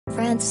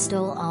France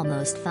stole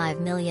almost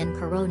 5 million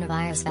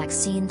coronavirus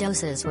vaccine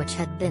doses which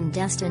had been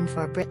destined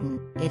for Britain,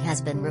 it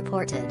has been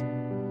reported.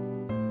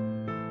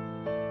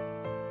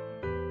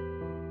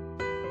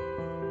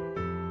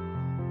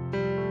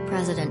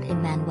 President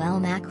Emmanuel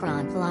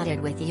Macron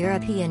plotted with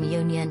European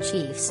Union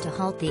chiefs to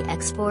halt the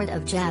export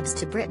of jabs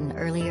to Britain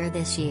earlier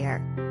this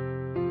year.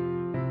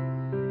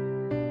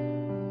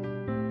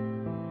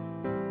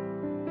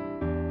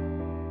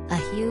 A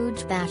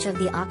huge batch of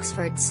the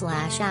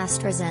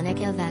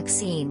Oxford/AstraZeneca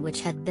vaccine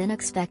which had been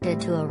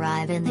expected to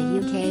arrive in the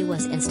UK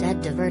was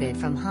instead diverted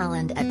from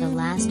Holland at the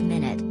last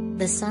minute,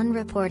 The Sun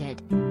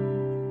reported.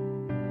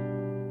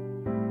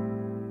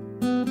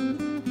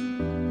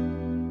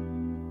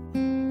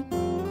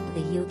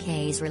 The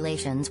UK's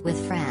relations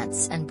with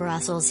France and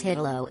Brussels hit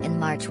low in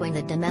March when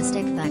the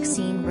domestic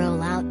vaccine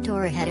rollout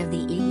tore ahead of the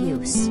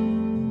EU's.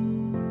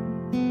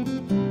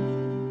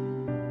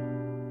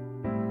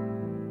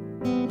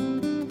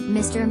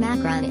 Mr.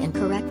 Macron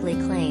incorrectly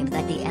claimed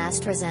that the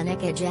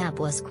AstraZeneca jab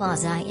was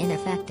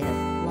quasi-ineffective,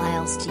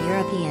 whilst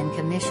European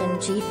Commission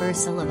Chief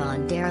Ursula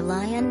von der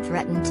Leyen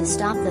threatened to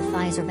stop the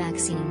Pfizer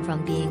vaccine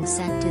from being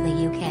sent to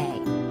the UK.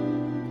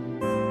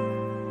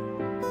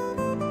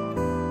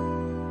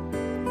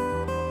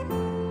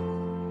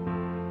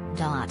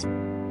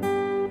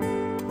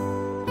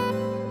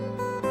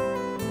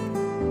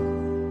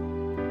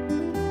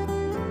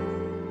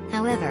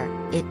 However,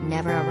 it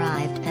never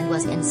arrived and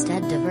was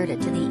instead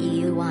diverted to the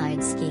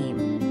EU-wide scheme.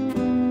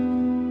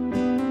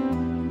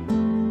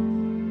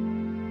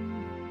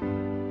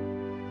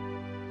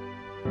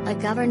 A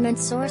government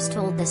source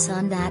told The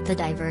Sun that the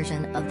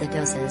diversion of the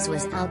doses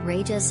was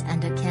outrageous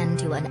and akin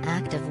to an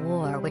act of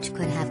war which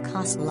could have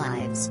cost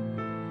lives.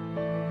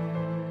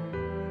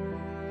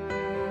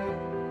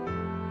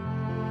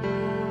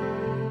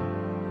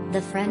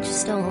 The French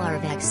stole our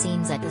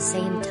vaccines at the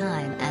same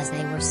time as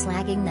they were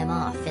slagging them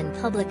off in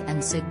public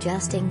and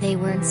suggesting they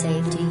weren't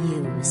safe to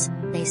use,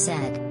 they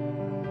said.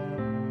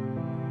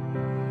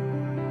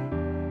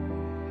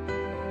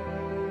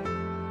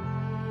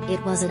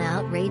 It was an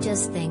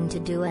outrageous thing to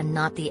do and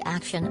not the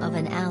action of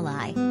an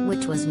ally,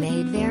 which was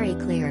made very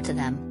clear to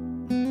them.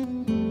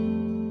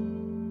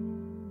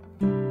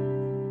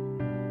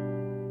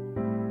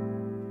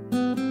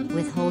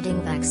 Withholding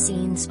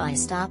vaccines by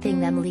stopping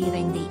them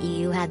leaving the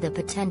EU had the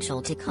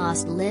potential to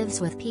cost lives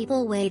with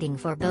people waiting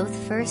for both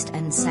first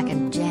and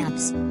second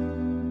jabs.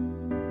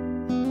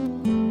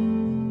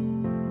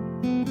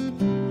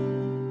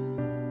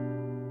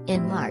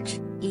 In March,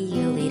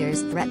 EU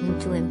leaders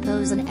threatened to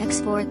impose an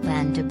export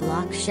ban to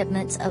block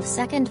shipments of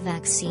second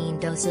vaccine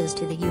doses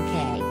to the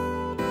UK.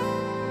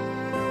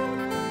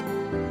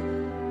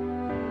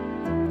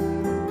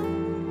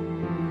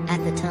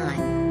 At the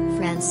time,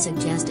 France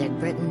suggested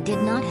Britain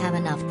did not have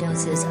enough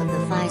doses of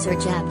the Pfizer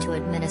jab to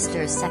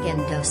administer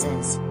second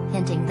doses,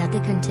 hinting that the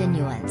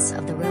continuance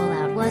of the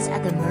rollout was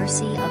at the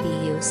mercy of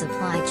EU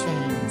supply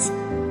chains.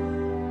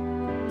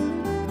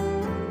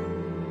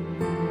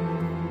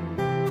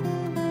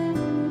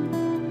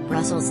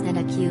 Brussels then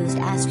accused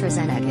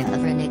AstraZeneca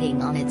of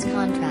reneging on its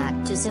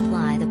contract to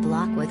supply the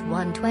bloc with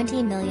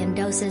 120 million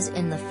doses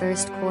in the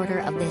first quarter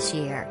of this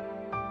year.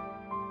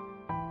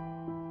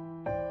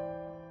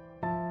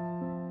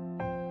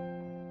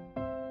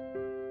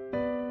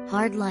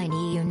 Hardline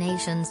EU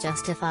nations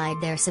justified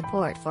their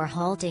support for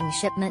halting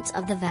shipments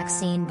of the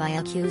vaccine by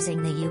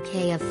accusing the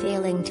UK of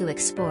failing to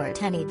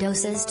export any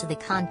doses to the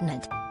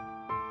continent.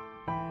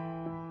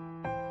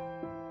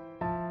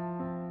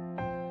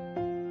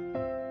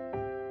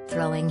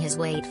 Throwing his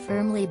weight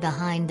firmly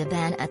behind the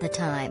ban at the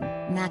time,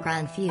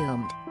 Macron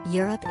fumed,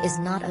 "Europe is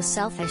not a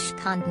selfish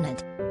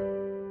continent.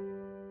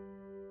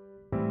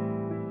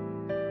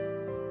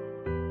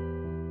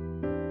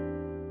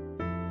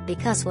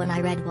 Because when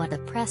I read what the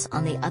press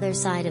on the other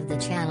side of the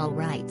channel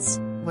writes,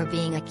 we're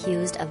being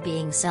accused of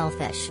being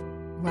selfish.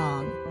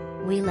 Wrong.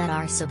 We let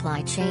our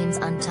supply chains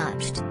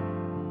untouched."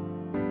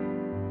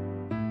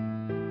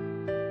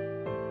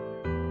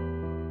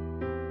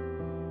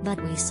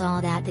 But we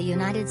saw that the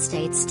United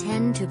States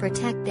tend to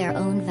protect their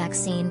own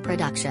vaccine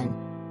production.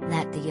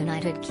 That the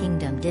United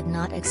Kingdom did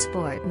not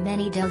export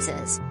many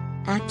doses.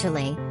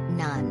 Actually,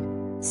 none.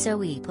 So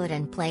we put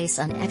in place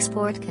an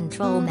export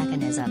control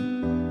mechanism.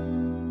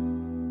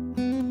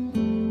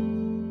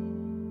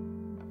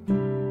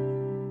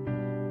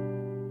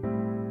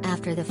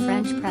 After the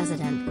French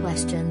president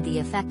questioned the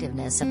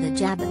effectiveness of the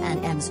jab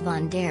and Ms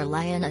von der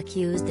Leyen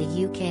accused the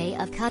UK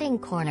of cutting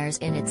corners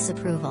in its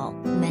approval,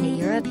 many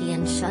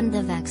Europeans shunned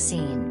the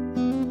vaccine.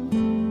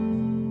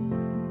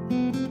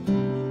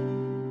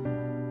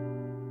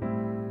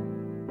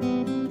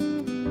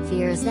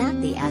 Fears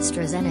that the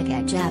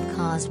AstraZeneca jab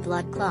caused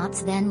blood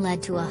clots then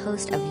led to a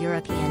host of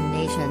European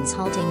nations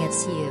halting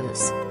its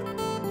use.